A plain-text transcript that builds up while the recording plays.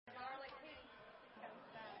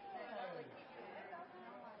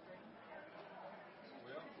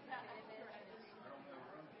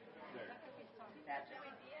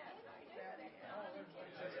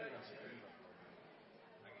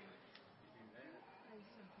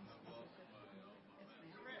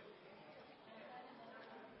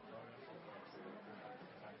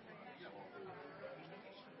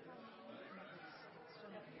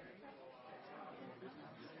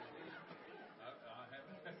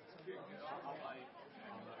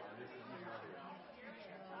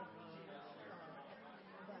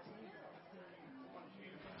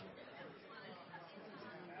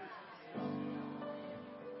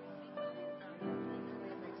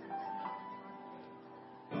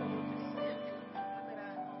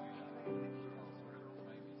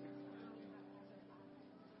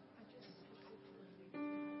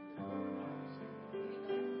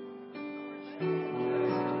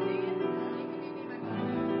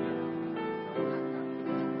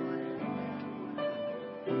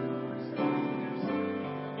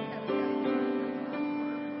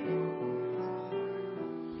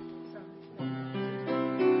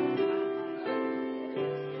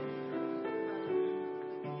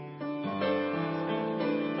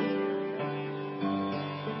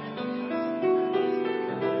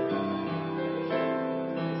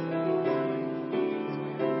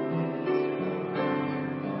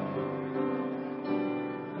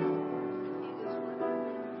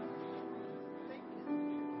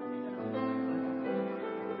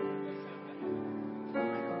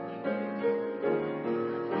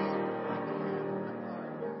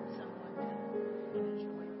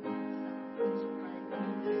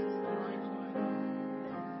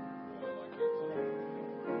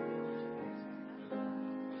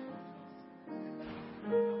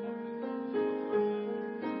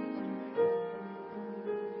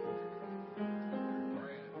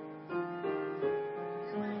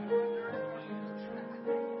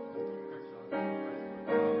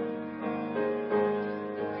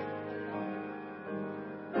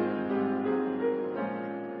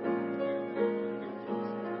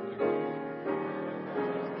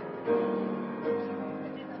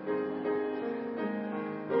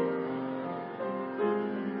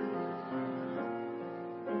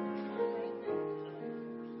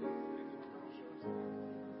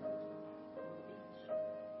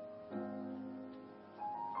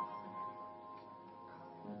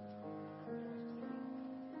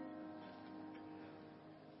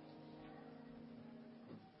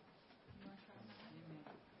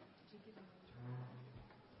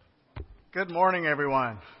Good morning,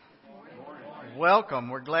 everyone. Welcome.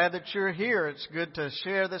 We're glad that you're here. It's good to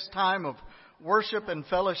share this time of worship and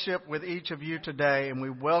fellowship with each of you today, and we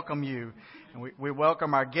welcome you. And we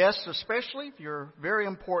welcome our guests, especially. You're very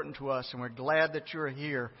important to us, and we're glad that you're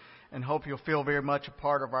here and hope you'll feel very much a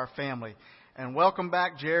part of our family. And welcome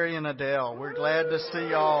back, Jerry and Adele. We're glad to see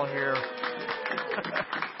you all here.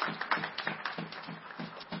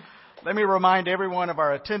 Let me remind everyone of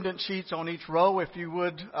our attendance sheets on each row. If you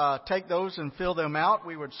would take those and fill them out,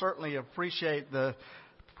 we would certainly appreciate that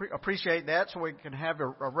so we can have a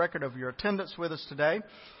record of your attendance with us today.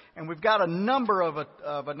 And we've got a number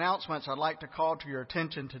of announcements I'd like to call to your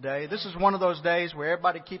attention today. This is one of those days where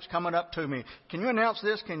everybody keeps coming up to me. Can you announce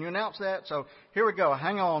this? Can you announce that? So here we go.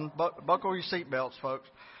 Hang on. Buckle your seatbelts, folks.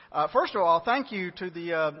 First of all, thank you to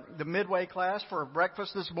the Midway class for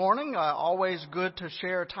breakfast this morning. Always good to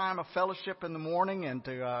share a time of fellowship in the morning and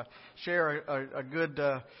to share a good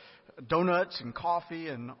donuts and coffee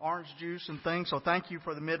and orange juice and things. So thank you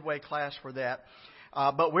for the Midway class for that.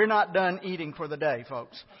 But we're not done eating for the day,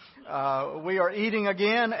 folks. We are eating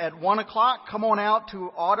again at 1 o'clock. Come on out to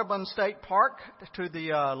Audubon State Park, to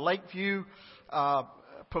the Lakeview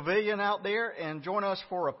Pavilion out there, and join us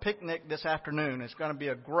for a picnic this afternoon. It's going to be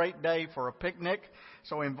a great day for a picnic,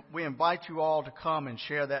 so we invite you all to come and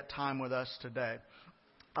share that time with us today.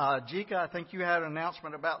 Jika, I think you had an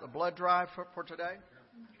announcement about the blood drive for today.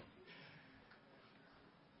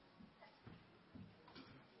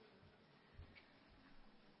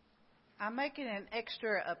 I'm making an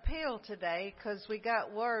extra appeal today because we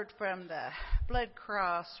got word from the Red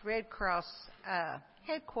Cross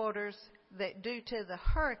headquarters that due to the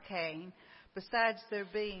hurricane, besides there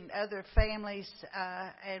being other families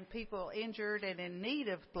and people injured and in need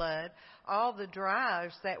of blood, all the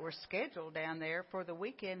drives that were scheduled down there for the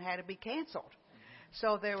weekend had to be canceled.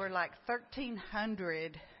 So there were like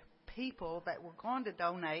 1,300 people that were going to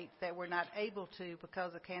donate that were not able to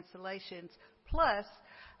because of cancellations, plus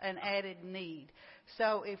an added need.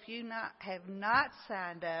 So if you have not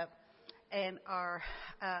signed up and are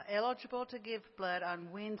eligible to give blood on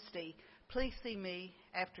Wednesday, please see me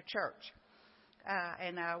after church,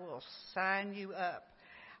 and I will sign you up.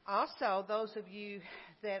 Also, those of you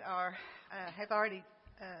that have already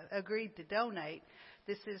agreed to donate,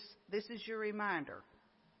 this is your reminder.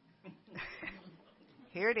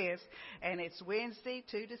 Here it is, and it's Wednesday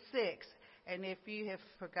 2 to 6. And if you have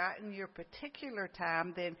forgotten your particular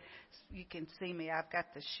time, then you can see me. I've got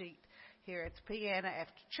the sheet here at the piano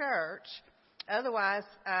after church. Otherwise,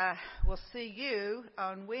 I will see you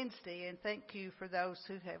on Wednesday, and thank you for those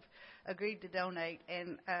who have agreed to donate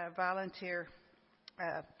and volunteer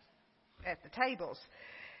at the tables.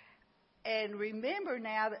 And remember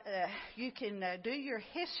now that you can do your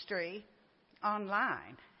history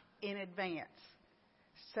online in advance.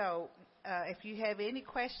 So if you have any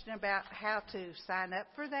question about how to sign up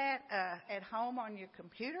for that at home on your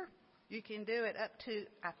computer, you can do it up to,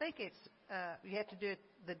 I think it's, you have to do it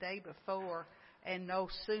the day before and no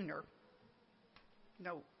sooner,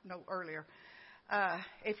 no earlier.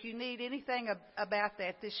 If you need anything about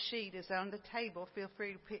that, this sheet is on the table. Feel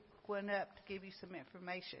free to pick one up to give you some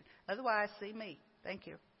information. Otherwise, see me. Thank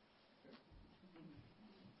you.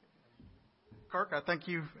 Kirk, I think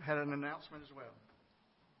you had an announcement as well.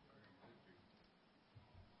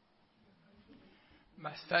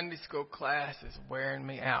 My Sunday school class is wearing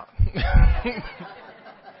me out.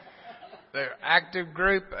 They're an active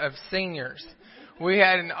group of seniors. We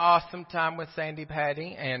had an awesome time with Sandy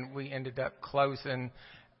Patty, and we ended up closing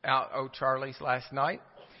out O'Charlie's last night.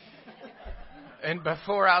 And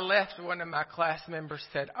before I left, one of my class members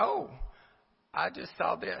said, "Oh, I just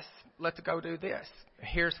saw this. Let's go do this."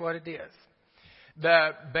 Here's what it is.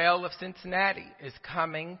 The Belle of Cincinnati is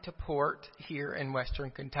coming to port here in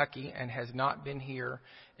western Kentucky and has not been here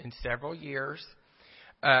in several years.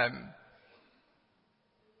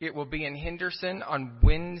 It will be in Henderson on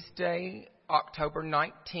Wednesday, October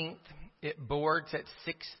 19th. It boards at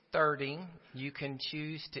 6:30. You can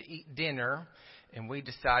choose to eat dinner, and we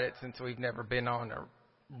decided, since we've never been on a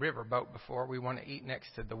riverboat before, we want to eat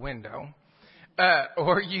next to the window.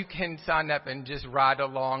 Or you can sign up and just ride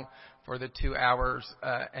along for the 2 hours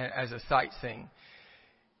as a sightseeing.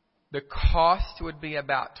 The cost would be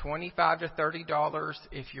about $25 to $30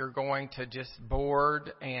 if you're going to just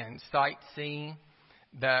board and sightsee.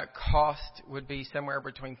 The cost would be somewhere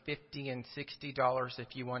between $50 and $60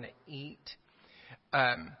 if you want to eat.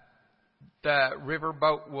 The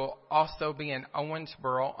riverboat will also be in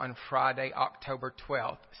Owensboro on Friday, October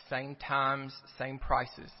 12th. Same times, same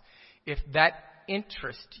prices. If that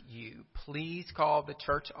interests you, please call the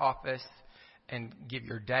church office and give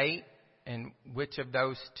your date and which of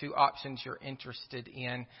those two options you're interested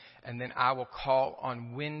in. And then I will call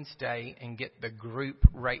on Wednesday and get the group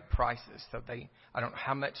rate prices. So I don't know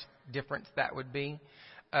how much difference that would be.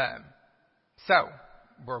 So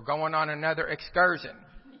we're going on another excursion.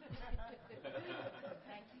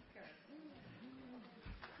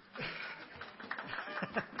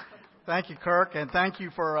 Thank you, Kirk, and thank you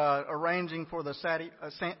for arranging for the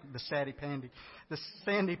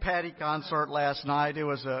Sandy Patty concert last night. It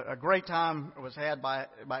was a great time. It was had by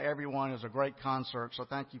everyone. It was a great concert, so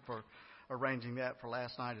thank you for arranging that for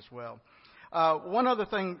last night as well. One other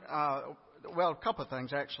thing, a couple of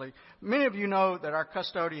things actually. Many of you know that our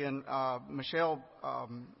custodian, Michelle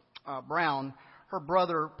Brown, her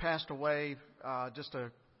brother passed away just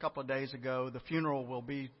a couple of days ago. The funeral will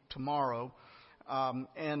be tomorrow.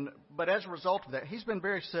 But as a result of that, he's been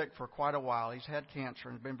very sick for quite a while. He's had cancer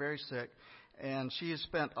and been very sick. And she has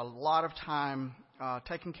spent a lot of time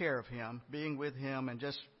taking care of him, being with him, and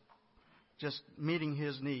just meeting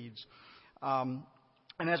his needs. And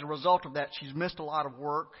as a result of that, she's missed a lot of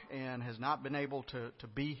work and has not been able to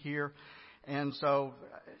be here. And so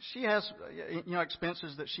she has,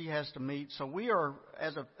 expenses that she has to meet. So we are,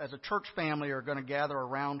 as a church family, are going to gather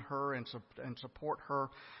around her and support her.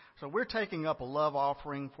 So we're taking up a love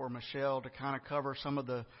offering for Michelle to kind of cover some of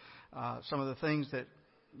the things that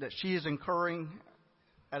she is incurring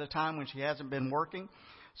at a time when she hasn't been working.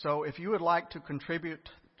 So if you would like to contribute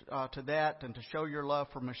to that and to show your love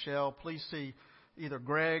for Michelle, please see either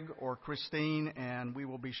Greg or Christine, and we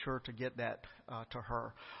will be sure to get that to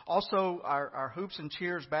her. Also, our Hoops and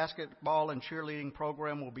Cheers basketball and cheerleading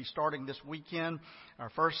program will be starting this weekend. Our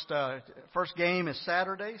first game is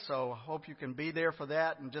Saturday, so I hope you can be there for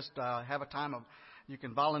that and just have a time of, you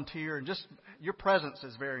can volunteer, and just your presence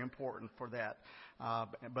is very important for that.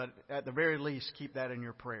 But at the very least, keep that in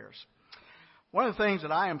your prayers. One of the things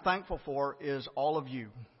that I am thankful for is all of you.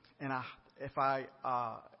 And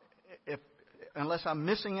unless I'm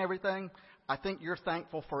missing everything, I think you're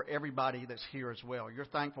thankful for everybody that's here as well. You're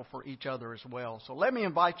thankful for each other as well. So let me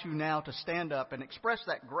invite you now to stand up and express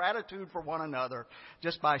that gratitude for one another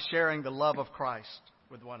just by sharing the love of Christ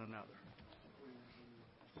with one another.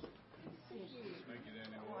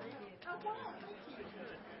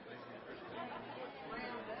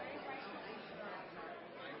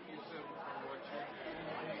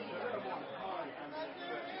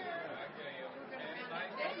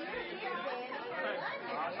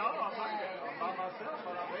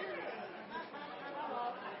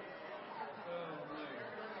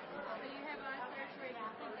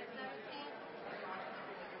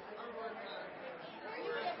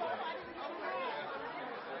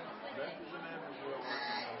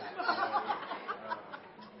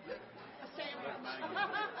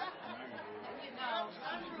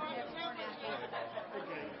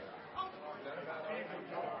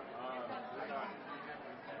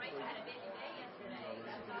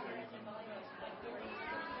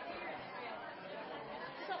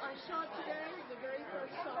 Shot today, the very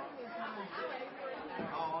first song is my favorite.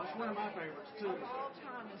 Oh, it's one of my favorites too. Of all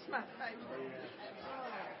time, it's my favorite. Oh,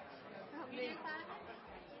 how neat.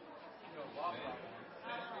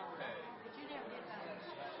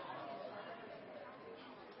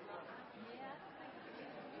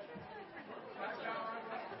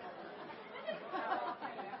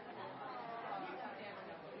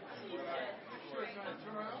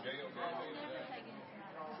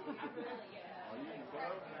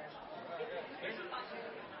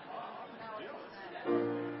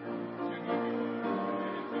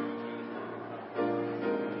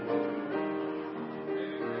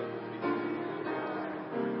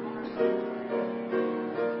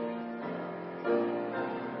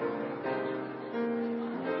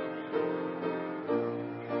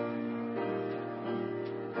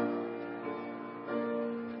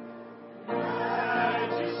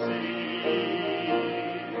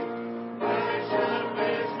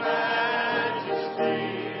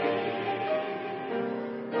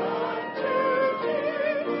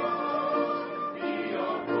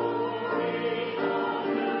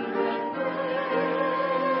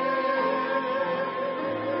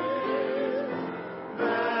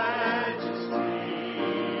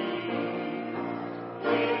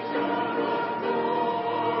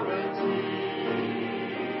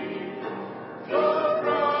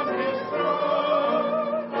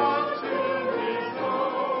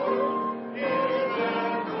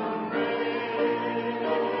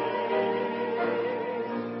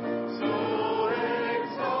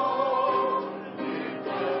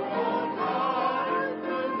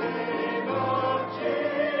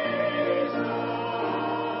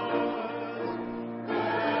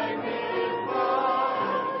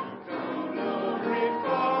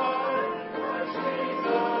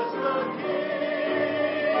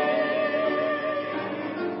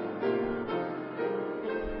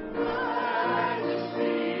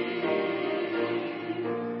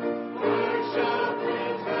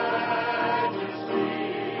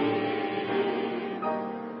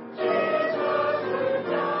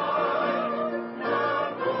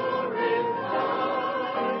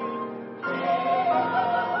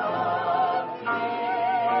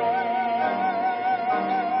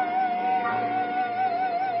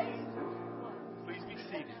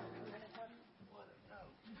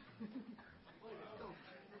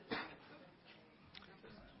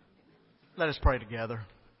 Let us pray together.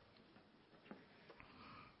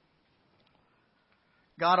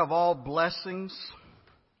 God of all blessings,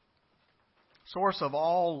 source of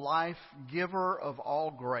all life, giver of all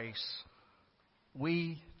grace,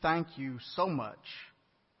 we thank you so much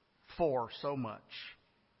for so much.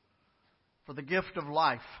 For the gift of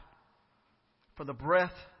life, for the breath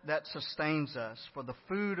that sustains us, for the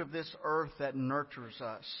food of this earth that nurtures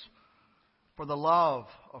us, for the love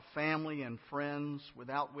of family and friends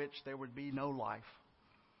without which there would be no life.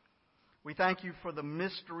 We thank you for the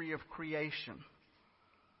mystery of creation,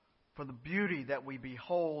 for the beauty that we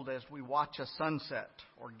behold as we watch a sunset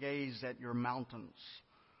or gaze at your mountains,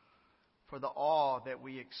 for the awe that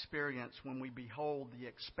we experience when we behold the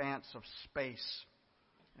expanse of space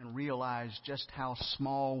and realize just how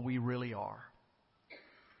small we really are.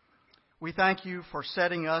 We thank you for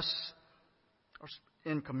setting us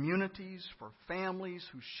in communities, for families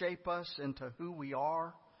who shape us into who we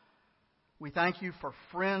are. We thank you for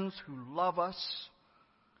friends who love us,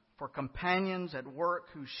 for companions at work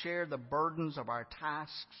who share the burdens of our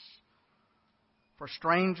tasks, for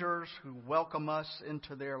strangers who welcome us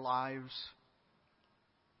into their lives,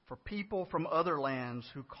 for people from other lands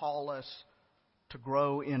who call us to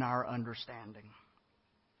grow in our understanding,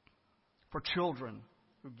 for children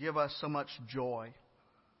who give us so much joy,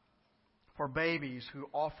 for babies who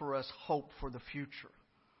offer us hope for the future.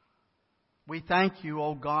 We thank you,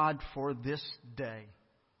 O God, for this day,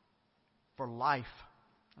 for life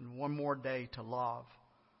and one more day to love,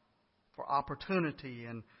 for opportunity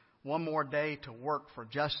and one more day to work for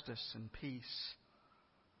justice and peace,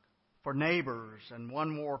 for neighbors and one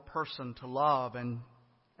more person to love and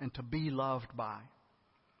to be loved by,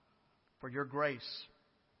 for your grace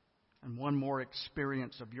and one more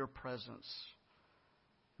experience of your presence,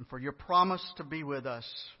 and for your promise to be with us,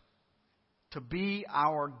 to be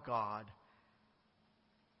our God,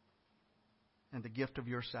 and the gift of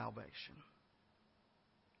your salvation.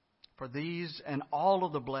 For these and all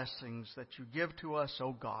of the blessings that you give to us,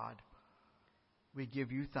 O God, we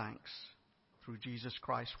give you thanks. Through Jesus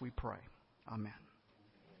Christ we pray. Amen.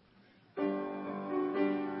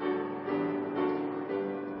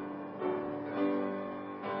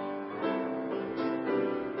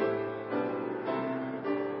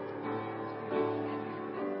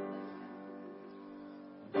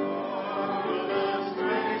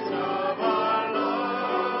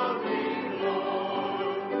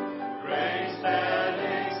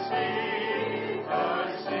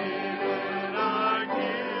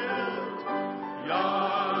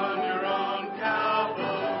 Yonder on Calvary.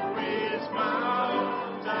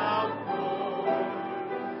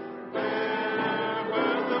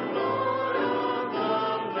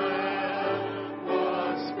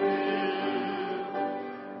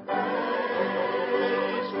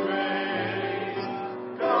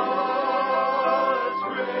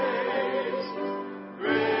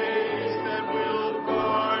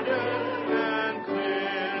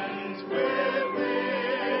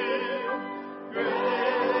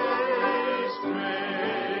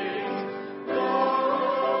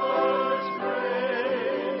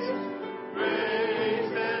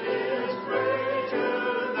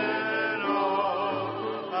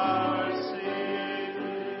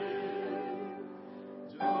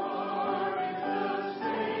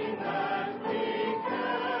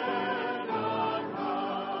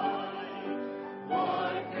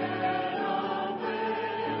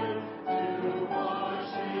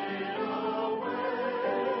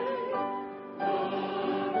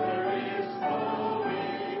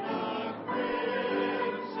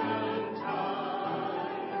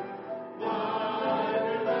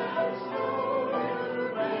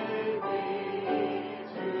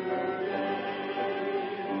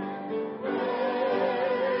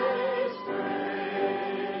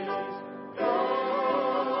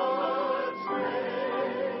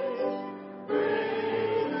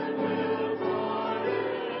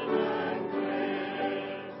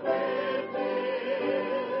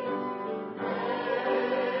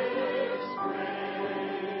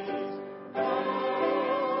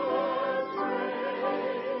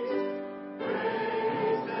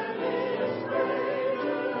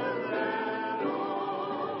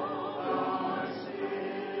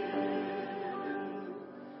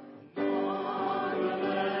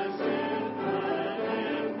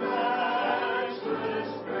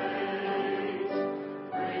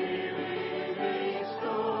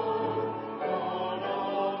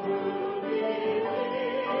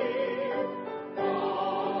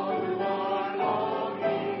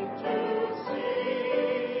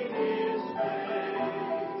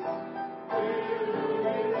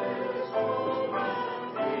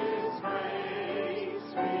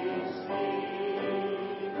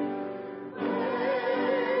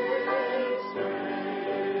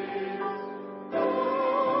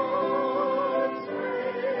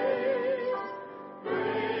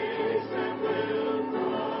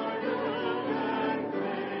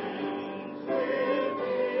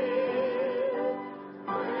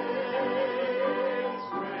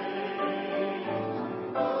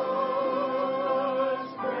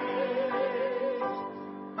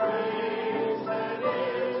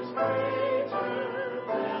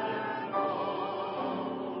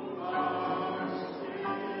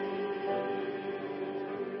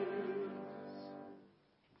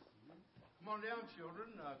 on down, children.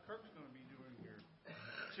 Kirk's going to be doing your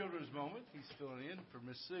children's moment. He's filling in for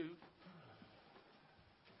Miss Sue.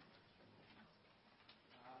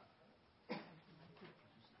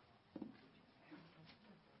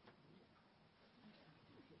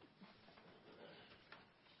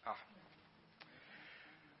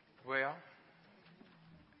 Well,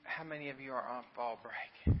 how many of you are on fall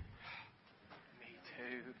break? Me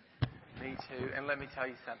too. Me too. And let me tell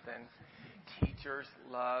you something. Teachers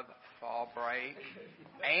love fall break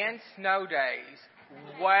and snow days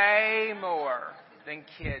way more than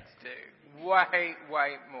kids do. Way,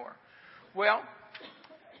 way more. Well,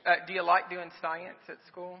 do you like doing science at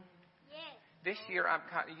school? Yes. This year,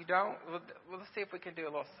 you don't? Well, let's see if we can do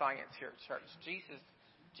a little science here at church.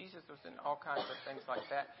 Jesus was in all kinds of things like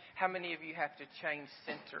that. How many of you have to change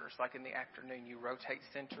centers? Like in the afternoon, you rotate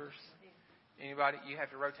centers? Anybody? You have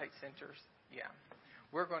to rotate centers? Yeah.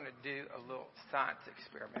 We're going to do a little science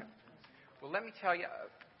experiment. Well, let me tell you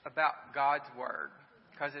about God's Word,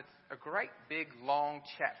 because it's a great big long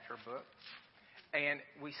chapter book, and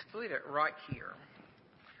we split it right here.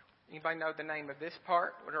 Anybody know the name of this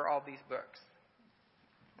part? What are all these books?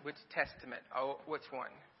 Which Testament? Oh, which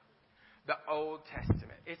one? The Old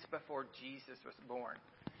Testament. It's before Jesus was born.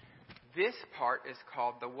 This part is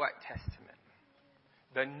called the what Testament?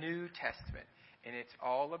 The New Testament. And it's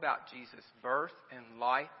all about Jesus' birth and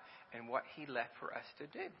life and what he left for us to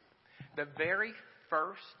do. The very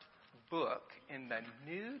first book in the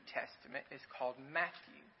New Testament is called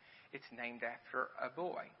Matthew. It's named after a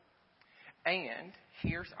boy. And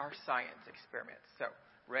here's our science experiment. So,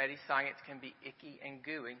 ready? Science can be icky and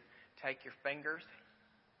gooey. Take your fingers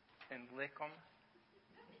and lick them.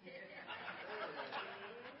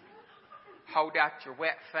 Hold out your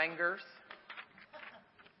wet fingers.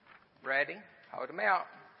 Ready? Hold them out.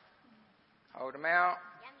 Hold them out.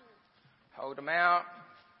 Hold them out.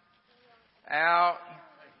 Out.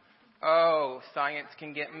 Oh, science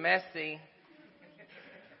can get messy.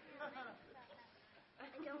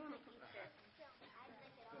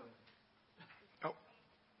 Oh.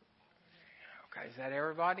 Okay, is that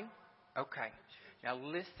everybody? Okay. Now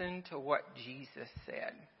listen to what Jesus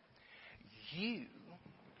said. You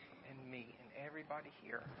and me and everybody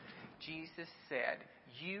here, Jesus said,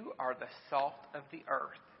 you are the salt of the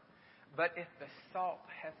earth. But if the salt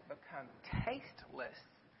has become tasteless,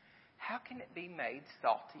 how can it be made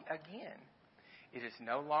salty again? It is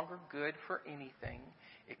no longer good for anything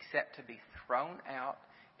except to be thrown out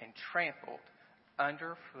and trampled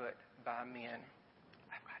underfoot by men.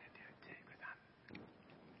 I've got to do it too, because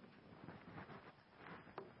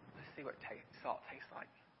let's see what salt tastes like.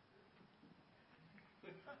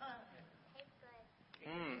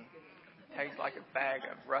 Tastes like a bag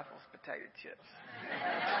of Ruffles potato chips.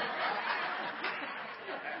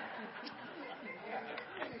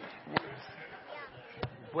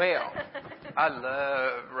 Well, I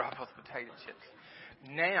love Ruffles potato chips.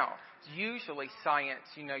 Now, usually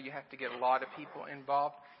science, you have to get a lot of people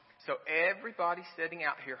involved. So everybody sitting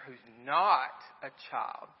out here who's not a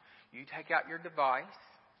child, you take out your device,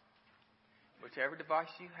 whichever device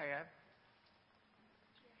you have.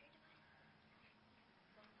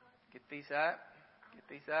 Get these up. Get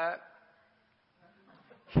these up.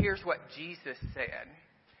 Here's what Jesus said.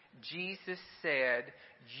 Jesus said,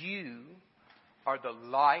 you are the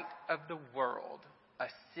light of the world. A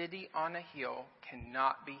city on a hill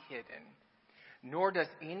cannot be hidden. Nor does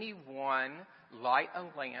anyone light a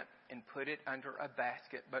lamp and put it under a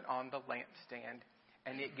basket, but on the lampstand,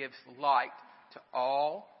 and it gives light to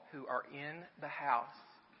all who are in the house.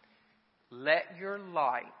 Let your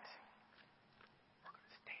light, we're going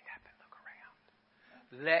to stand up and look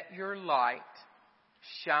around. Let your light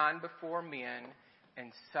shine before men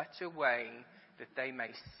in such a way that they may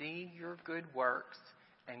see your good works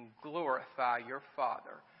and glorify your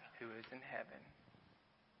Father who is in heaven.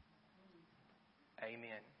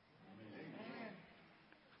 Amen.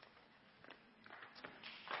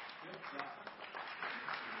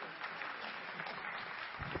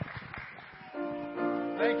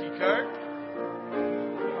 Thank you, Kirk.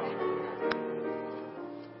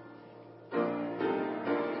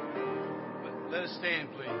 Let us stand,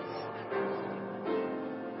 please.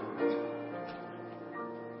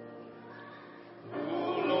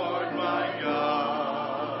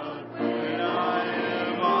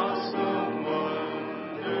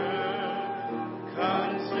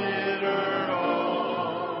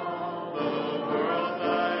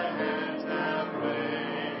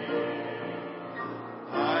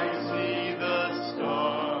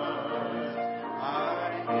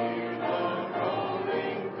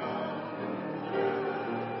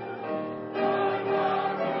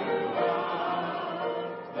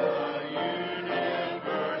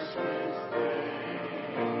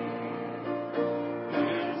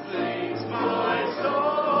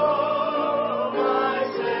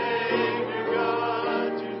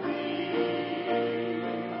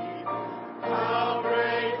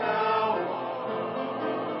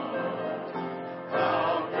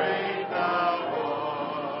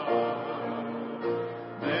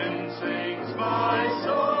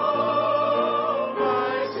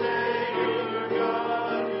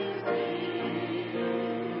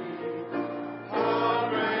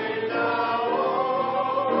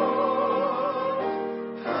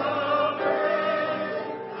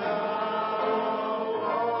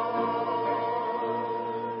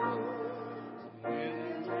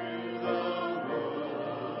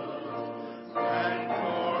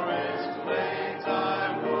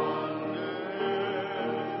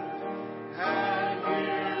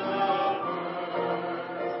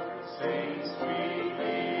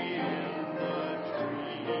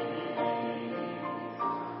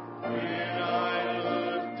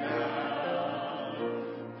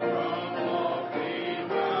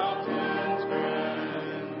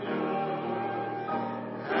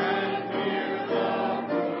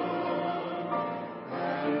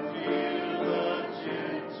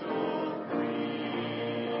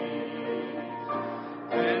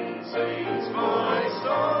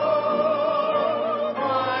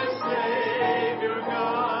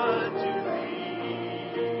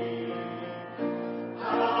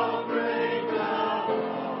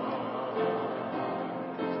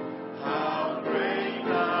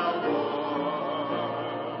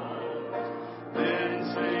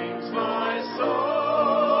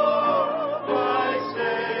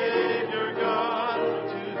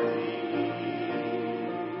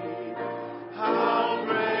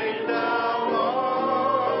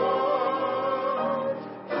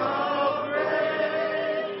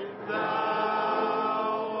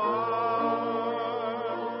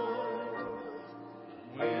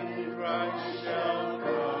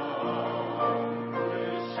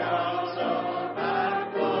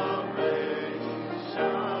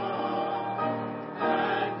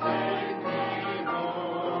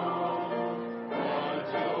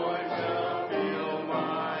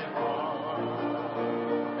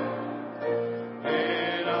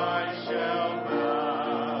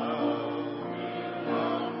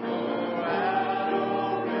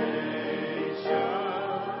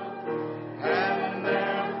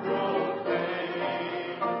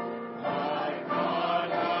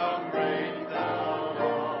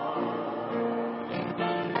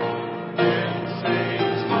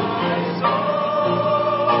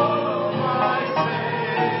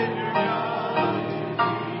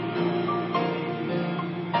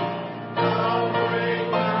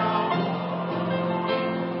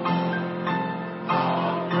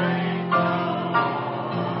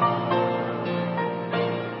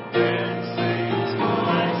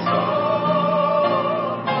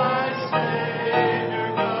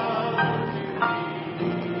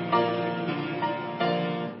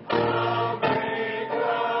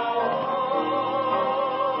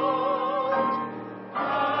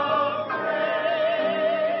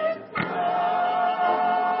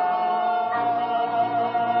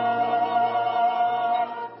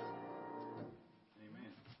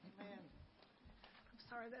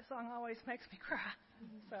 always makes me cry.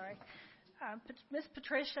 Sorry. Miss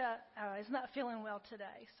Patricia is not feeling well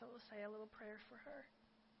today, so we'll say a little prayer for her.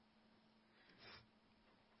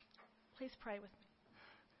 Please pray with me.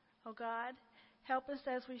 Oh God, help us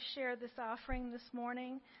as we share this offering this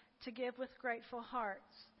morning to give with grateful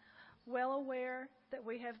hearts, well aware that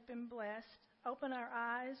we have been blessed. Open our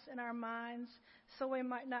eyes and our minds so we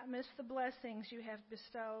might not miss the blessings you have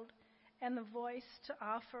bestowed and the voice to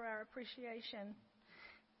offer our appreciation.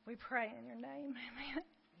 We pray in your name. Amen.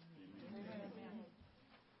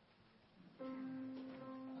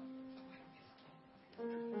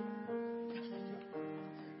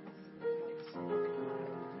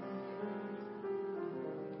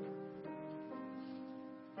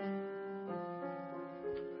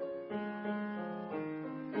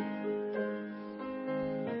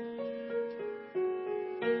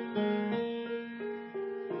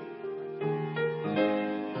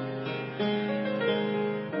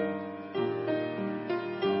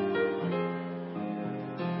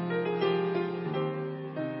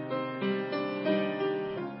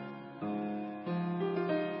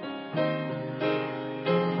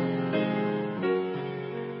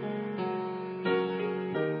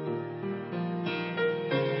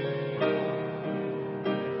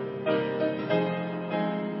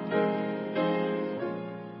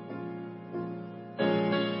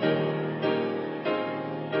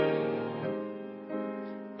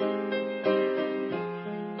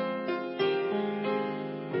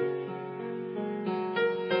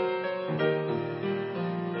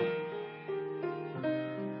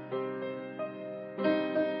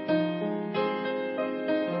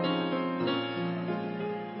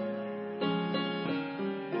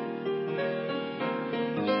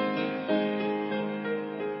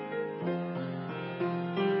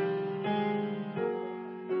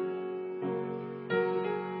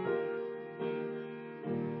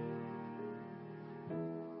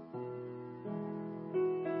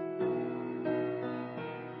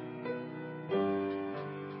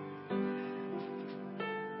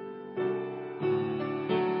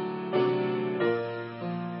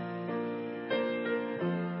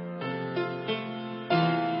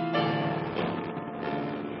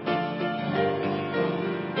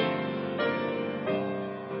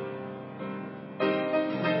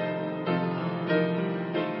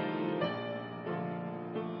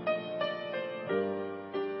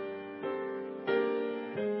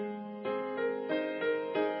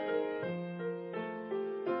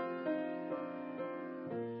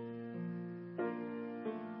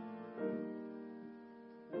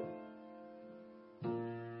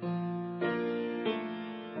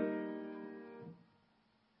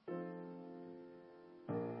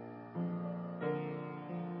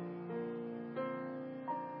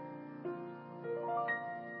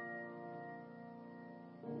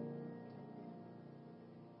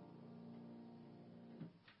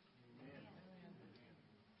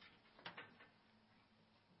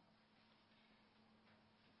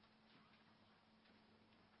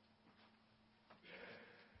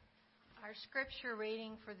 Our scripture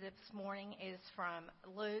reading for this morning is from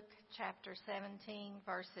Luke chapter 17,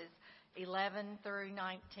 verses 11 through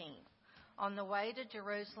 19. On the way to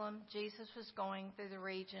Jerusalem, Jesus was going through the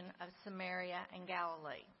region of Samaria and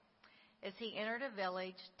Galilee. As he entered a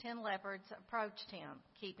village, 10 lepers approached him,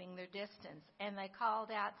 keeping their distance, and they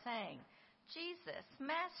called out, saying, "Jesus,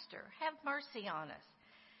 Master, have mercy on us."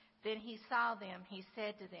 Then he saw them. He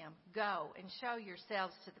said to them, "Go and show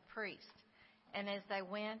yourselves to the priest." And as they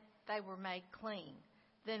went, they were made clean.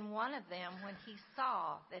 Then one of them, when he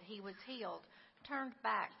saw that he was healed, turned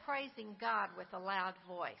back, praising God with a loud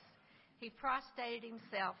voice. He prostrated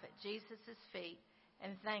himself at Jesus' feet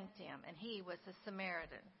and thanked him, and he was a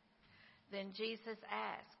Samaritan. Then Jesus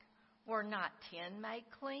asked, "Were not 10 made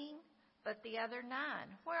clean? But the other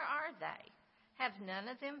 9, where are they? Have none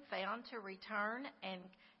of them found to return and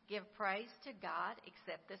give praise to God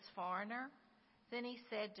except this foreigner?" Then he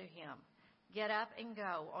said to him, "Get up and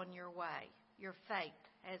go on your way. Your faith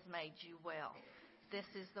has made you well." This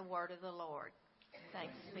is the word of the Lord.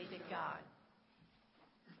 Thanks be to God.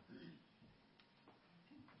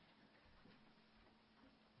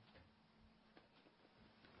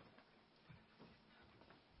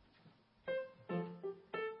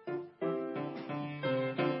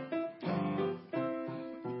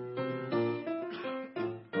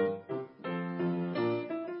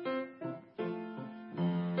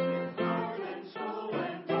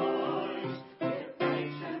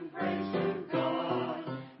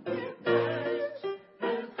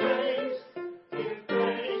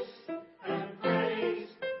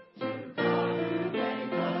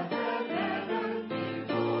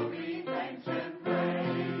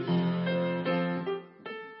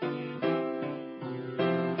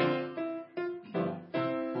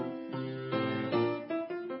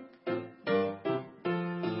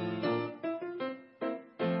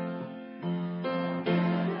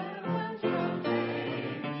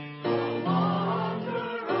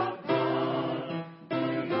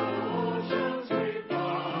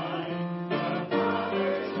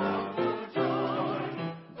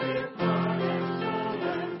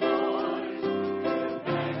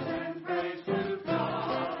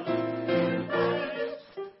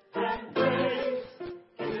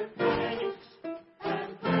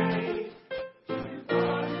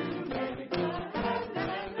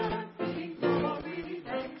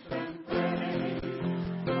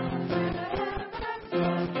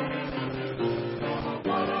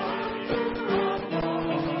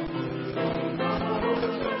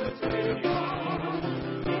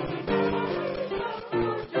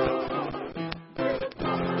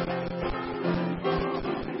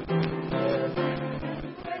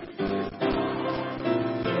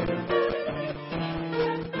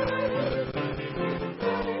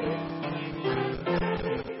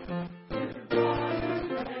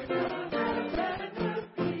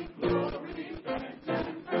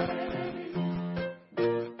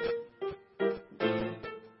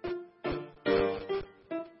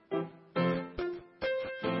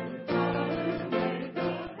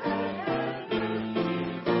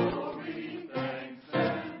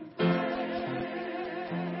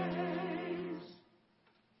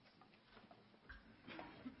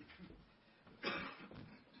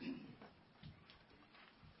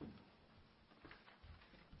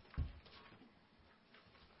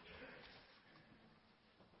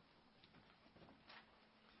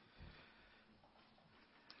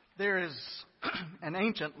 There is an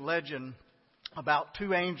ancient legend about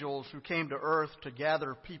two angels who came to earth to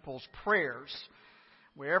gather people's prayers.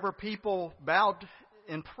 Wherever people bowed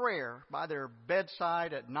in prayer, by their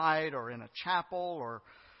bedside at night or in a chapel or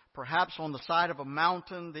perhaps on the side of a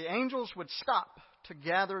mountain, the angels would stop to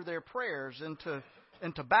gather their prayers into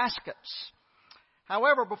baskets.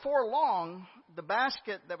 However, before long, the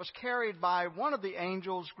basket that was carried by one of the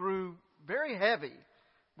angels grew very heavy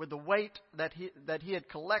with the weight that he had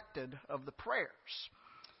collected of the prayers.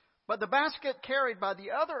 But the basket carried by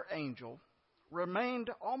the other angel remained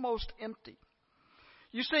almost empty.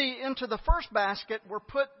 You see, into the first basket were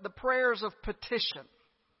put the prayers of petition.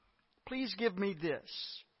 Please give me this.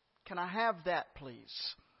 Can I have that, please?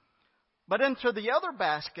 But into the other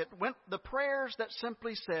basket went the prayers that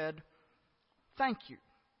simply said, thank you.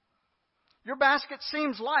 Your basket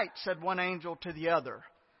seems light, said one angel to the other.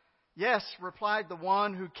 Yes, replied the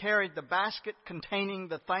one who carried the basket containing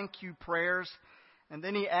the thank you prayers. And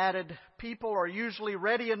then he added, people are usually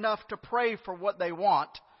ready enough to pray for what they want,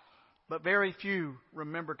 but very few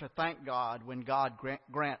remember to thank God when God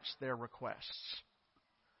grants their requests.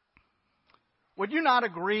 Would you not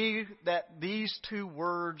agree that these two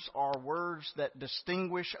words are words that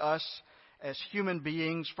distinguish us as human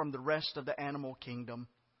beings from the rest of the animal kingdom?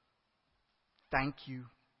 Thank you.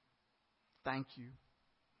 Thank you.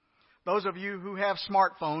 Those of you who have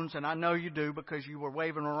smartphones, and I know you do because you were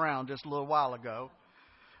waving around just a little while ago,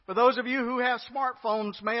 but those of you who have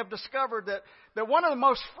smartphones may have discovered that one of the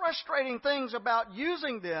most frustrating things about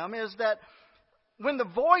using them is that when the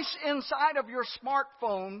voice inside of your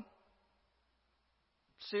smartphone,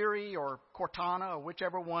 Siri or Cortana or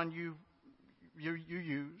whichever one you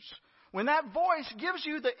use, when that voice gives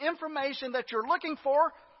you the information that you're looking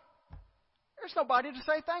for, there's nobody to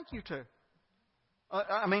say thank you to.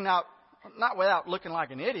 Not without looking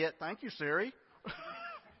like an idiot. Thank you, Siri.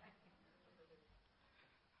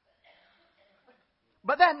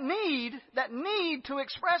 But that need to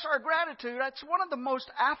express our gratitude, that's one of the most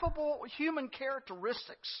affable human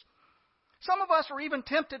characteristics. Some of us are even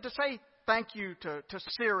tempted to say thank you to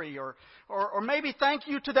Siri or maybe thank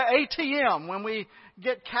you to the ATM when we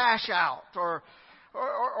get cash out or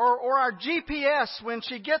our GPS when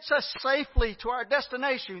she gets us safely to our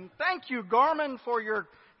destination. Thank you, Garmin, for your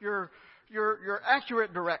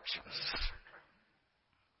accurate directions.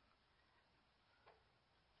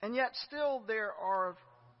 And yet still there are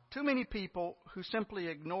too many people who simply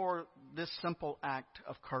ignore this simple act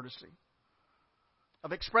of courtesy,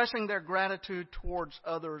 of expressing their gratitude towards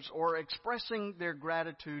others or expressing their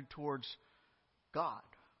gratitude towards God.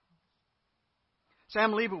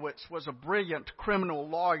 Sam Leibowitz was a brilliant criminal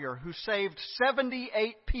lawyer who saved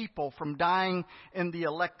 78 people from dying in the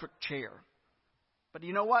electric chair. But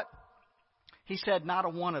you know what? He said not a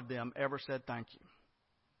one of them ever said thank you.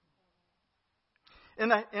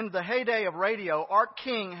 In the heyday of radio, Art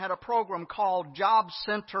King had a program called Job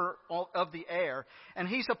Center of the Air, and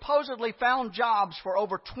he supposedly found jobs for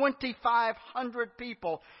over 2,500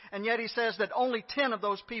 people, and yet he says that only 10 of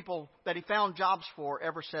those people that he found jobs for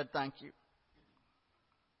ever said thank you.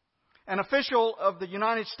 An official of the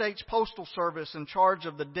United States Postal Service in charge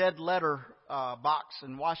of the dead letter box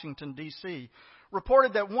in Washington, D.C.,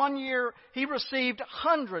 reported that one year he received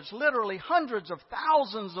literally hundreds of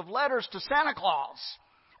thousands of letters to Santa Claus,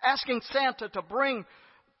 asking Santa to bring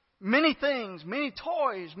many things, many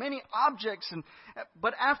toys, many objects.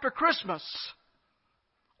 But after Christmas,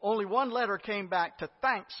 only one letter came back to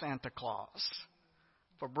thank Santa Claus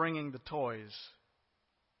for bringing the toys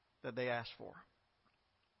that they asked for.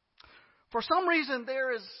 For some reason,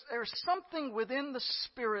 there's something within the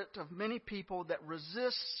spirit of many people that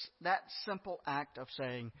resists that simple act of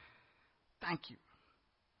saying, thank you.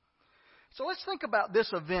 So let's think about this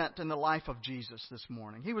event in the life of Jesus this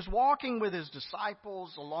morning. He was walking with his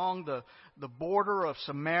disciples along the border of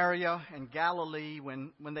Samaria and Galilee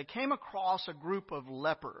when they came across a group of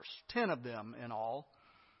lepers, 10 of them in all.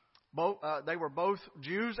 They were both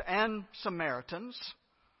Jews and Samaritans.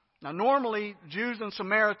 Now, normally, Jews and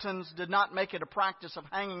Samaritans did not make it a practice of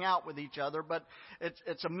hanging out with each other, but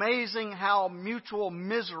it's amazing how mutual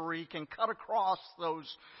misery can cut across those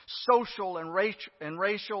social and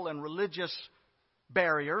racial and religious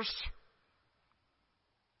barriers.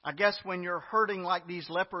 I guess when you're hurting like these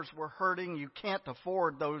lepers were hurting, you can't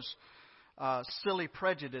afford those silly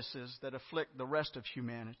prejudices that afflict the rest of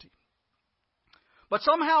humanity. But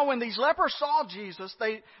somehow when these lepers saw Jesus,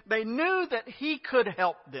 they knew that he could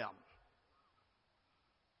help them.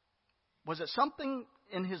 Was it something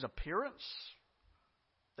in his appearance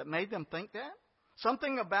that made them think that?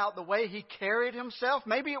 Something about the way he carried himself?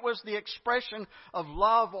 Maybe it was the expression of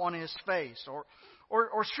love on his face.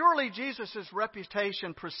 Or surely Jesus'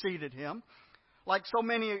 reputation preceded him. Like so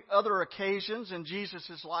many other occasions in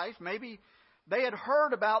Jesus' life, maybe they had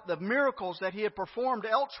heard about the miracles that he had performed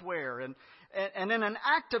elsewhere. And in an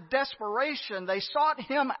act of desperation, they sought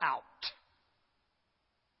him out.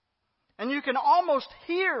 And you can almost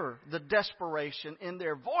hear the desperation in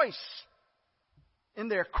their voice, in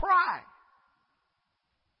their cry.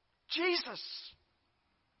 Jesus,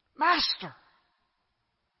 Master,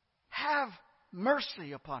 have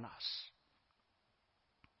mercy upon us.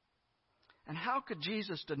 And how could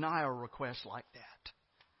Jesus deny a request like that?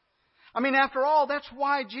 I mean, after all, that's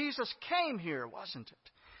why Jesus came here, wasn't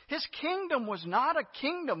it? His kingdom was not a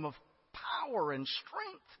kingdom of power and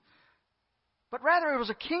strength, but rather it was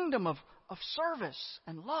a kingdom of service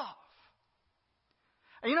and love.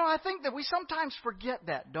 And I think that we sometimes forget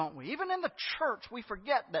that, don't we? Even in the church, we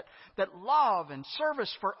forget that love and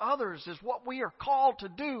service for others is what we are called to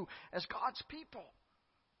do as God's people.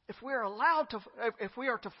 If we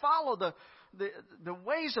are to follow the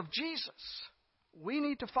ways of Jesus, we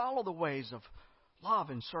need to follow the ways of love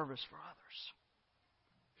and service for others.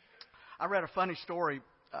 I read a funny story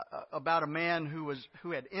about a man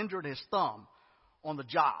who had injured his thumb on the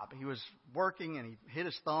job. He was working and he hit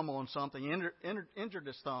his thumb on something, injured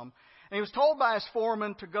his thumb, and he was told by his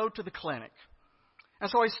foreman to go to the clinic. And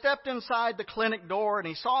so he stepped inside the clinic door and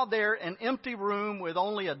he saw there an empty room with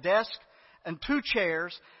only a desk and 2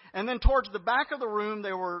 chairs. And then towards the back of the room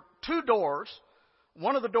there were 2 doors.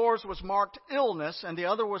 One of the doors was marked illness and the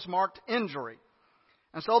other was marked injury.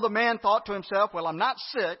 And so the man thought to himself, well, I'm not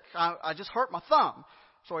sick, I just hurt my thumb.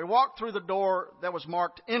 So he walked through the door that was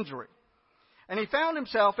marked injury. And he found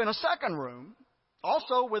himself in a second room,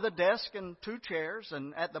 also with a desk and 2 chairs.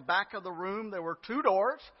 And at the back of the room there were 2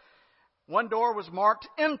 doors. One door was marked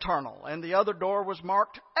internal and the other door was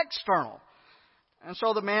marked external. And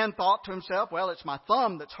so the man thought to himself, well, it's my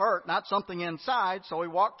thumb that's hurt, not something inside. So he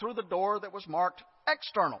walked through the door that was marked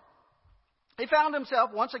external. He found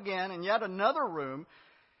himself once again in yet another room,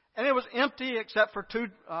 and it was empty except for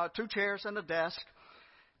 2 chairs and a desk.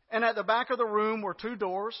 And at the back of the room were 2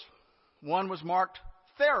 doors. One was marked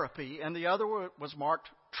therapy and the other was marked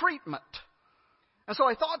treatment. And so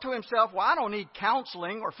he thought to himself, well, I don't need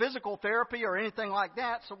counseling or physical therapy or anything like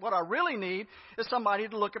that. So what I really need is somebody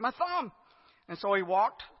to look at my thumb. And so he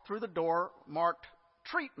walked through the door marked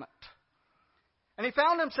treatment. And he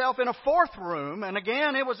found himself in a 4th room, and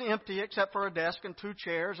again it was empty except for a desk and 2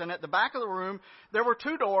 chairs. And at the back of the room there were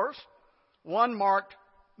 2 doors, one marked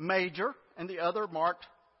major and the other marked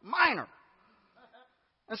minor.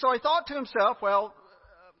 And so he thought to himself, well,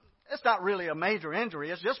 it's not really a major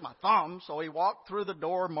injury, it's just my thumb. So he walked through the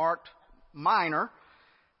door marked minor,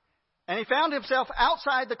 and he found himself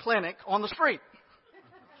outside the clinic on the street.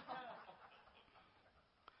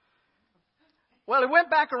 Well, he went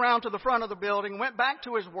back around to the front of the building, went back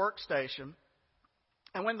to his workstation,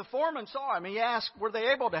 and when the foreman saw him, he asked, were they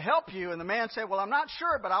able to help you? And the man said, well, I'm not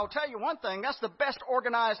sure, but I'll tell you one thing, that's the best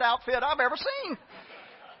organized outfit I've ever seen.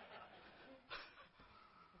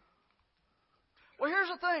 Well, here's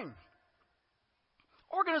the thing.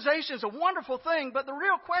 Organization is a wonderful thing, but the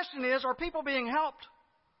real question is, are people being helped?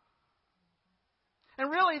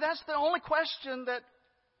 And really, that's the only question that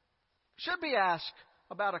should be asked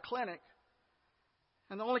about a clinic,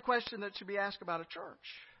 and the only question that should be asked about a church.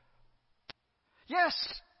 Yes,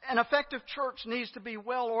 an effective church needs to be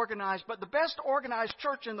well organized, but the best organized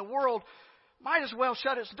church in the world might as well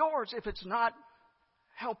shut its doors if it's not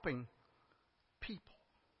helping people.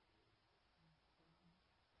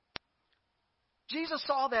 Jesus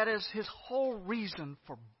saw that as his whole reason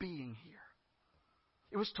for being here.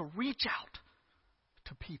 It was to reach out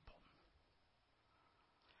to people.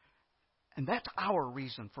 And that's our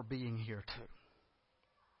reason for being here too.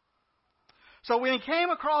 So when he came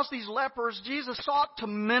across these lepers, Jesus sought to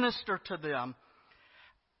minister to them.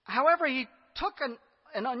 However, he took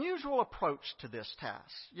an unusual approach to this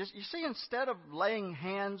task. You see, instead of laying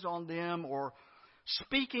hands on them or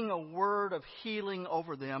speaking a word of healing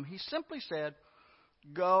over them, he simply said,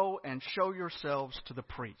 go and show yourselves to the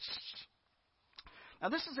priests. Now,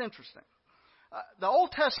 this is interesting. The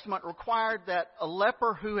Old Testament required that a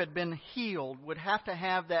leper who had been healed would have to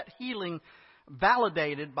have that healing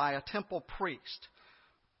validated by a temple priest.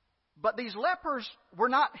 But these lepers were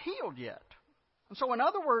not healed yet. And so, in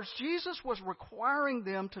other words, Jesus was requiring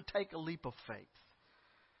them to take a leap of faith.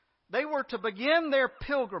 They were to begin their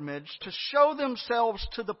pilgrimage to show themselves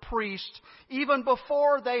to the priest even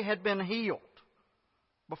before they had been healed,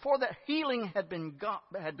 before that healing had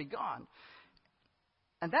begun.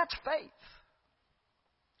 And that's faith.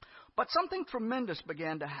 But something tremendous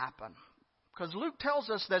began to happen. Because Luke tells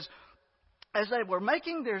us as they were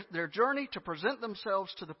making their journey to present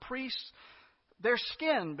themselves to the priests, their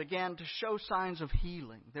skin began to show signs of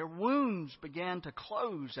healing. Their wounds began to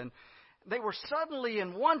close, and they were suddenly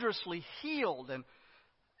and wondrously healed.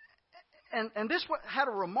 And this had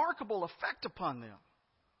a remarkable effect upon them.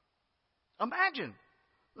 Imagine,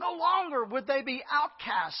 no longer would they be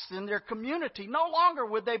outcasts in their community. No longer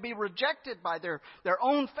would they be rejected by their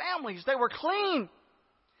own families. They were clean.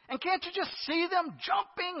 And can't you just see them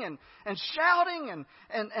jumping and shouting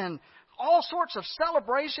and all sorts of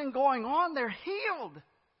celebration going on? They're healed.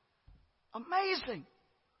 Amazing.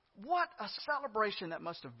 What a celebration that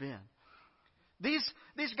must have been.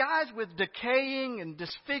 These guys with decaying and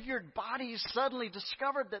disfigured bodies suddenly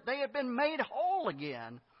discovered that they had been made whole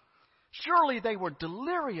again. Surely they were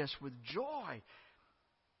delirious with joy.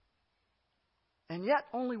 And yet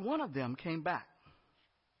only one of them came back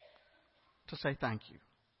to say thank you.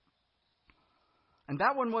 And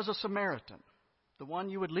that one was a Samaritan, the one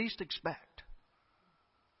you would least expect.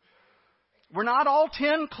 Were not all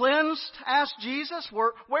 10 cleansed? Asked Jesus.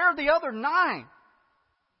 Where are the other 9?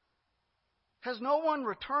 Has no one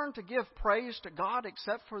returned to give praise to God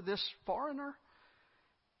except for this foreigner?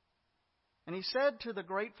 And he said to the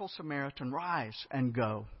grateful Samaritan, rise and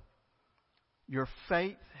go. Your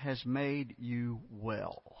faith has made you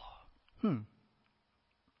well. Now,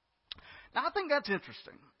 I think that's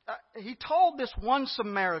interesting. He told this one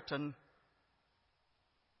Samaritan,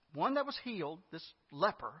 one that was healed, this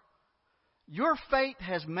leper, your faith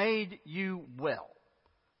has made you well.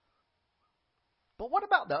 But what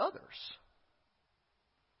about the others?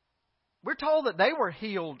 We're told that they were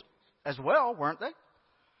healed as well, weren't they?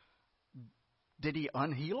 Did he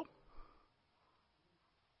unheal them?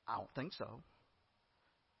 I don't think so.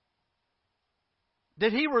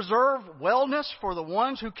 Did he reserve wellness for the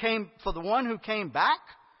one who came back?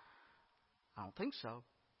 I don't think so.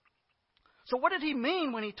 So what did he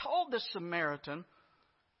mean when he told this Samaritan,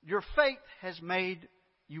 your faith has made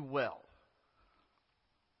you well?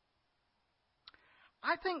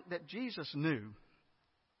 I think that Jesus knew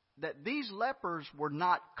that these lepers were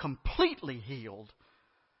not completely healed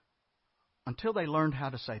until they learned how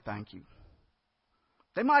to say thank you.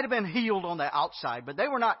 They might have been healed on the outside, but they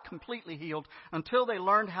were not completely healed until they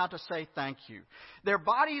learned how to say thank you. Their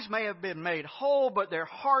bodies may have been made whole, but their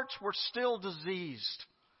hearts were still diseased.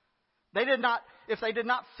 If they did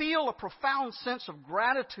not feel a profound sense of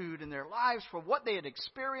gratitude in their lives for what they had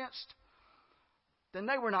experienced, then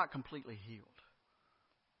they were not completely healed.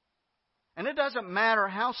 And it doesn't matter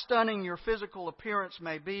how stunning your physical appearance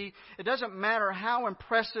may be. It doesn't matter how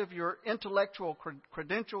impressive your intellectual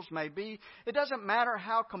credentials may be. It doesn't matter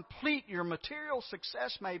how complete your material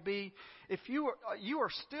success may be. If you are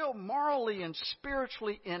still morally and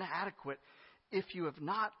spiritually inadequate if you have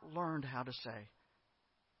not learned how to say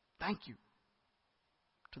thank you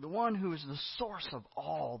to the one who is the source of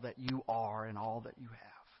all that you are and all that you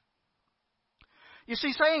have. You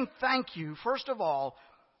see, saying thank you, first of all,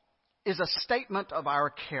 is a statement of our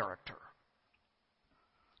character.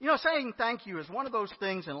 You know, saying thank you is one of those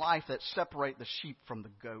things in life that separate the sheep from the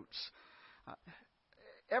goats.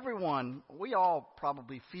 We all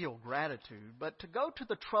probably feel gratitude, but to go to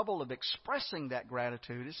the trouble of expressing that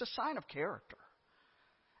gratitude is a sign of character.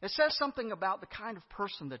 It says something about the kind of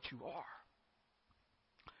person that you are.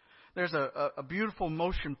 There's a beautiful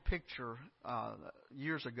motion picture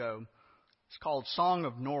years ago. It's called Song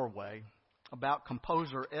of Norway, about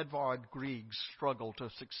composer Edvard Grieg's struggle to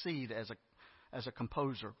succeed as a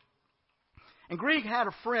composer. And Grieg had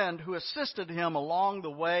a friend who assisted him along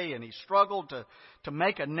the way, and he struggled to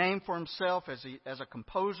make a name for himself as a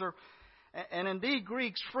composer. And indeed,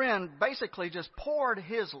 Grieg's friend basically just poured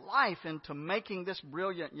his life into making this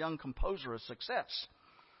brilliant young composer a success.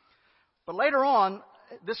 But later on,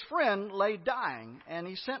 this friend lay dying, and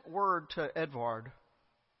he sent word to Edvard,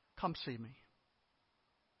 come see me.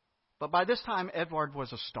 But by this time, Edvard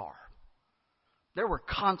was a star. There were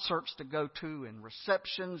concerts to go to and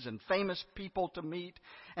receptions and famous people to meet.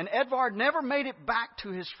 And Edvard never made it back to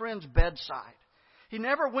his friend's bedside. He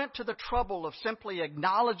never went to the trouble of simply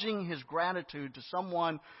acknowledging his gratitude to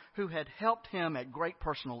someone who had helped him at great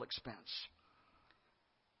personal expense.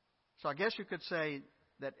 So I guess you could say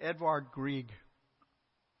that Edvard Grieg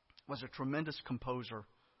was a tremendous composer,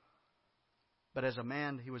 but as a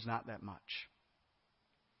man, he was not that much.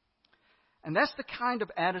 And that's the kind of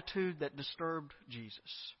attitude that disturbed Jesus.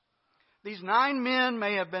 These 9 men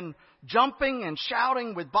may have been jumping and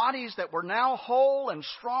shouting with bodies that were now whole and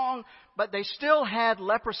strong, but they still had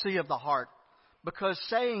leprosy of the heart because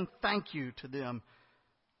saying thank you to them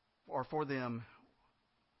or for them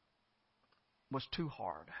was too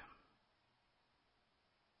hard.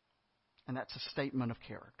 And that's a statement of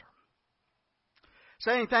character.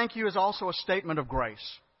 Saying thank you is also a statement of grace.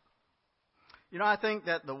 You know, I think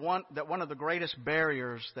that one of the greatest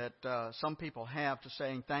barriers that some people have to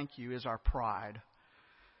saying thank you is our pride.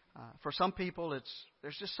 For some people,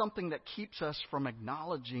 there's just something that keeps us from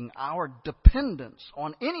acknowledging our dependence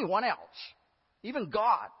on anyone else, even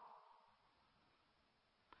God.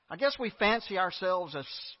 I guess we fancy ourselves as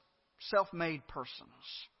self-made persons.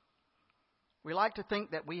 We like to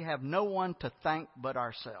think that we have no one to thank but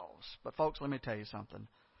ourselves. But folks, let me tell you something.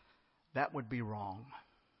 That would be wrong.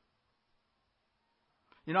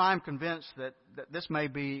 You know, I'm convinced that this may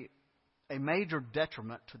be a major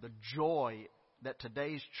detriment to the joy that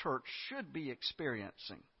today's church should be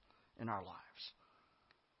experiencing in our lives.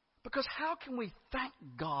 Because how can we thank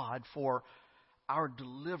God for our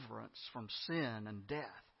deliverance from sin and death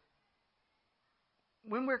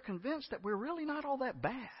when we're convinced that we're really not all that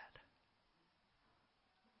bad?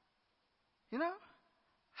 You know,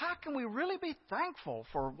 how can we really be thankful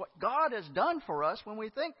for what God has done for us when we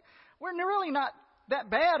think we're really not that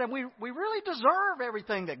bad and we really deserve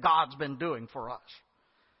everything that God's been doing for us?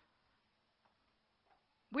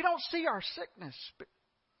 We don't see our sickness.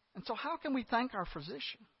 And so how can we thank our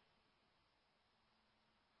physician?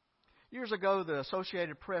 Years ago, the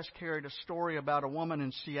Associated Press carried a story about a woman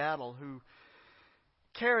in Seattle who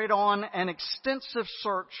carried on an extensive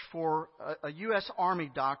search for a U.S.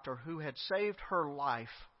 Army doctor who had saved her life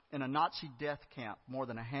in a Nazi death camp more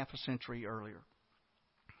than a half a century earlier.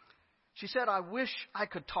 She said, "I wish I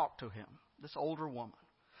could talk to him," this older woman.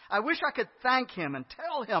 "I wish I could thank him and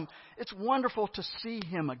tell him it's wonderful to see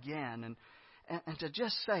him again and to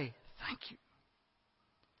just say thank you."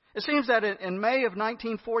 It seems that in May of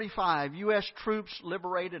 1945, U.S. troops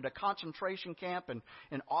liberated a concentration camp in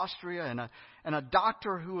Austria, and a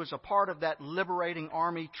doctor who was a part of that liberating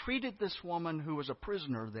army treated this woman who was a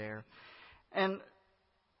prisoner there. And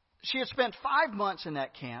she had spent 5 months in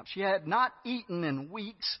that camp. She had not eaten in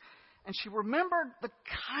weeks, and she remembered the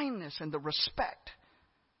kindness and the respect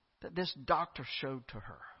that this doctor showed to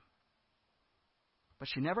her. But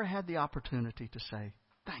she never had the opportunity to say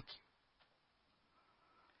thank you.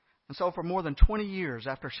 And so for more than 20 years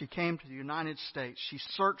after she came to the United States, she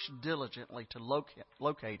searched diligently to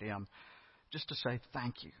locate him just to say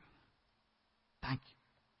thank you. Thank you.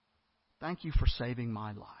 Thank you for saving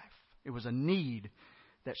my life. It was a need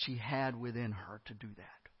that she had within her to do that.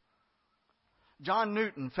 John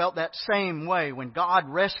Newton felt that same way when God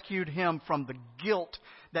rescued him from the guilt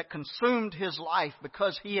that consumed his life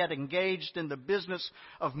because he had engaged in the business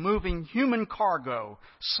of moving human cargo,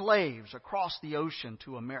 slaves, across the ocean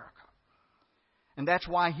to America. And that's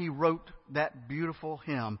why he wrote that beautiful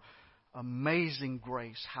hymn, "Amazing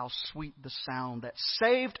Grace, how sweet the sound that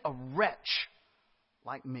saved a wretch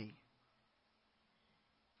like me.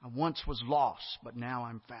 I once was lost, but now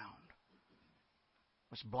I'm found.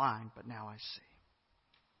 Was blind, but now I see."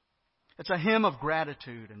 It's a hymn of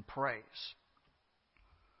gratitude and praise.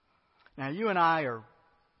 Now, you and I are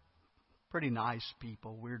pretty nice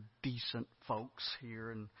people. We're decent folks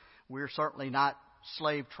here, and we're certainly not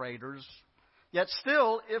slave traders. Yet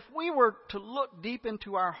still, if we were to look deep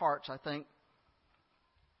into our hearts, I think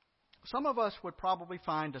some of us would probably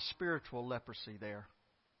find a spiritual leprosy there.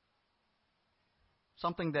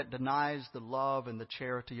 Something that denies the love and the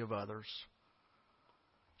charity of others.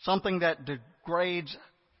 Something that degrades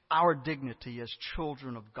our dignity as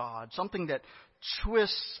children of God. Something that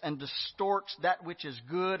twists and distorts that which is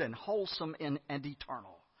good and wholesome and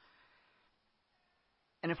eternal.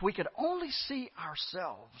 And if we could only see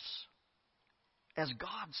ourselves as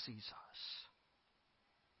God sees us,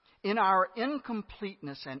 in our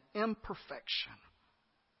incompleteness and imperfection,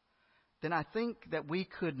 then I think that we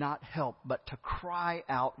could not help but to cry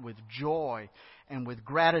out with joy and with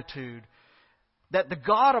gratitude that the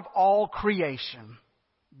God of all creation,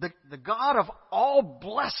 the God of all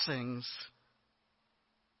blessings,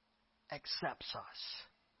 accepts us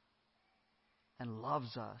and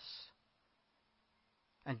loves us.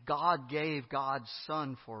 And God gave God's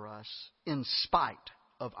Son for us in spite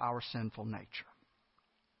of our sinful nature.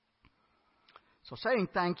 So saying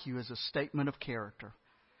thank you is a statement of character.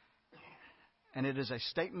 And it is a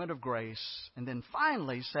statement of grace. And then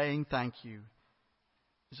finally, saying thank you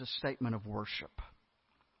is a statement of worship.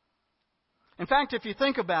 In fact, if you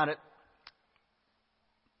think about it,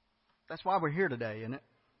 that's why we're here today, isn't it?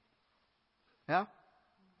 Yeah?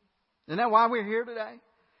 Isn't that why we're here today?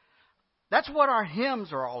 That's what our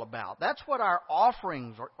hymns are all about. That's what our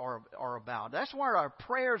offerings are about. That's what our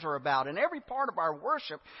prayers are about. And every part of our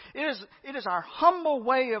worship, it is our humble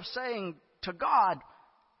way of saying to God,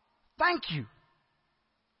 thank you.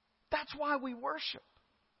 That's why we worship.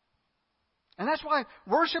 And that's why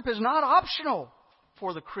worship is not optional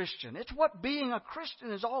for the Christian. It's what being a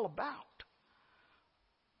Christian is all about.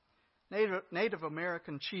 Native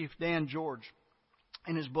American chief Dan George,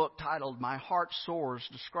 in his book titled My Heart Soars,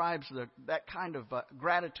 describes that kind of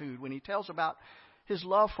gratitude when he tells about his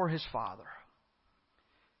love for his father.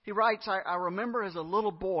 He writes, I remember as a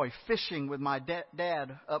little boy fishing with my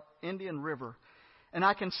dad up Indian River, and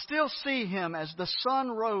I can still see him as the sun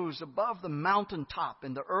rose above the mountaintop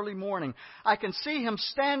in the early morning. I can see him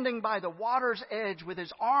standing by the water's edge with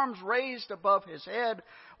his arms raised above his head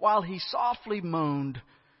while he softly moaned,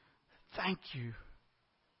 "Thank you,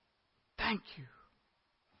 thank you,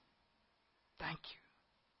 thank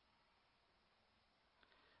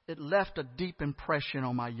you." It left a deep impression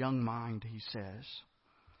on my young mind, he says.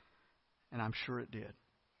 And I'm sure it did.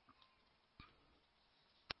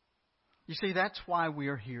 You see, that's why we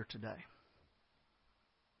are here today.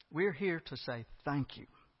 We're here to say thank you.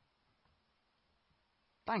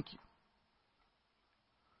 Thank you.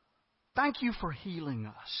 Thank you for healing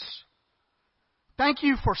us. Thank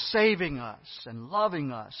you for saving us and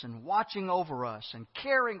loving us and watching over us and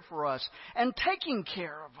caring for us and taking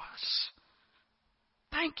care of us.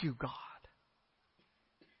 Thank you, God.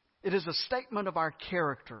 It is a statement of our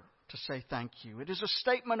character to say thank you. It is a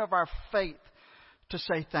statement of our faith to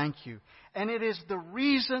say thank you. And it is the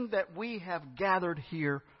reason that we have gathered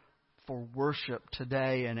here for worship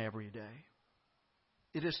today and every day.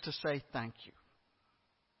 It is to say thank you.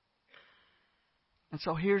 And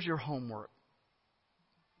so here's your homework.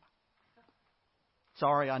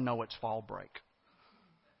 Sorry, I know it's fall break.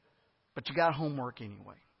 But you got homework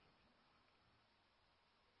anyway.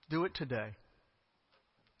 Do it today.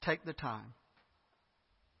 Take the time.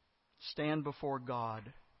 Stand before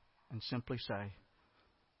God and simply say,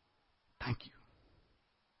 thank you.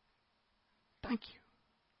 Thank you.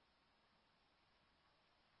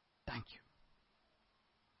 Thank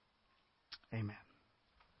you. Amen.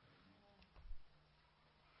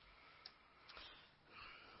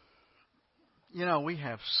 You know, we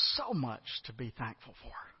have so much to be thankful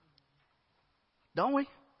for. Don't we?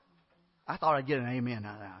 I thought I'd get an amen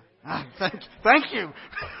out of that. Thank you.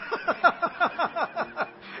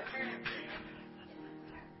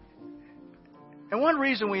 And one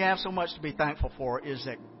reason we have so much to be thankful for is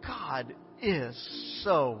that God is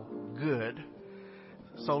so good.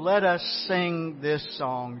 So let us sing this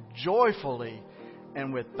song joyfully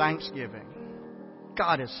and with thanksgiving.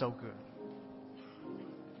 God is so good.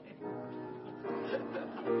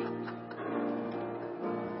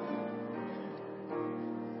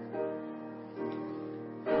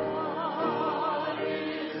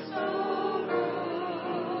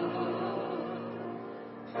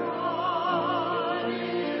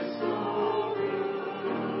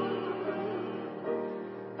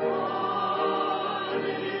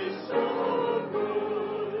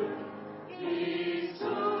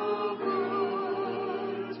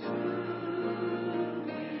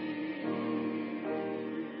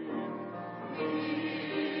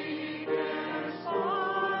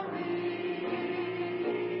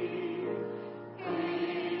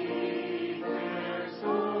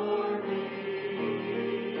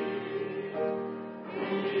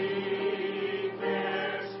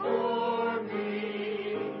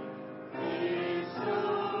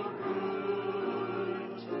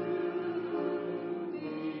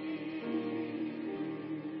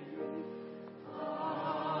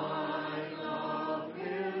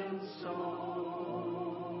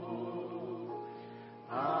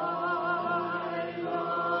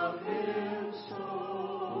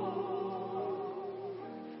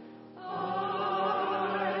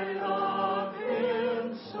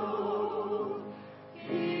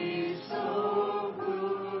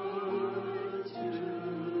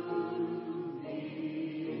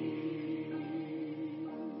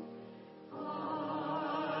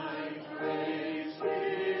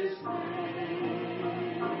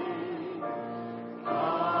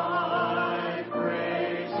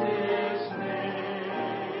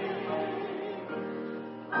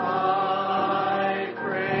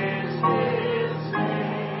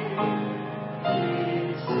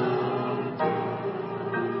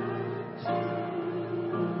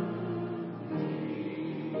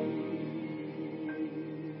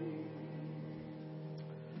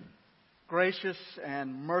 Gracious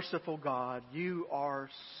and merciful God, you are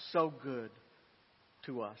so good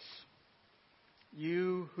to us.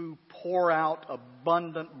 You who pour out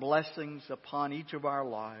abundant blessings upon each of our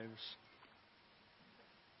lives.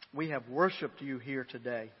 We have worshiped you here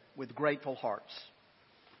today with grateful hearts.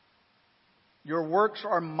 Your works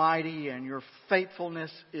are mighty and your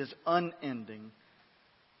faithfulness is unending.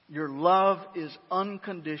 Your love is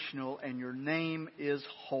unconditional and your name is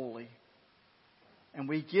holy. And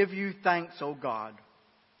we give you thanks, O God,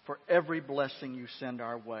 for every blessing you send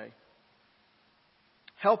our way.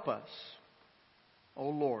 Help us, O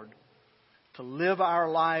Lord, to live our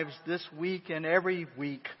lives this week and every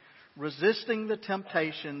week, resisting the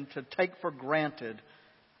temptation to take for granted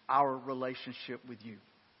our relationship with you.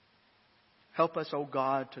 Help us, O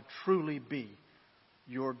God, to truly be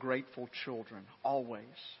your grateful children, always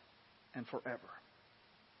and forever.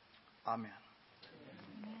 Amen.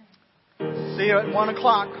 See you at 1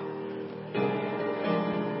 o'clock.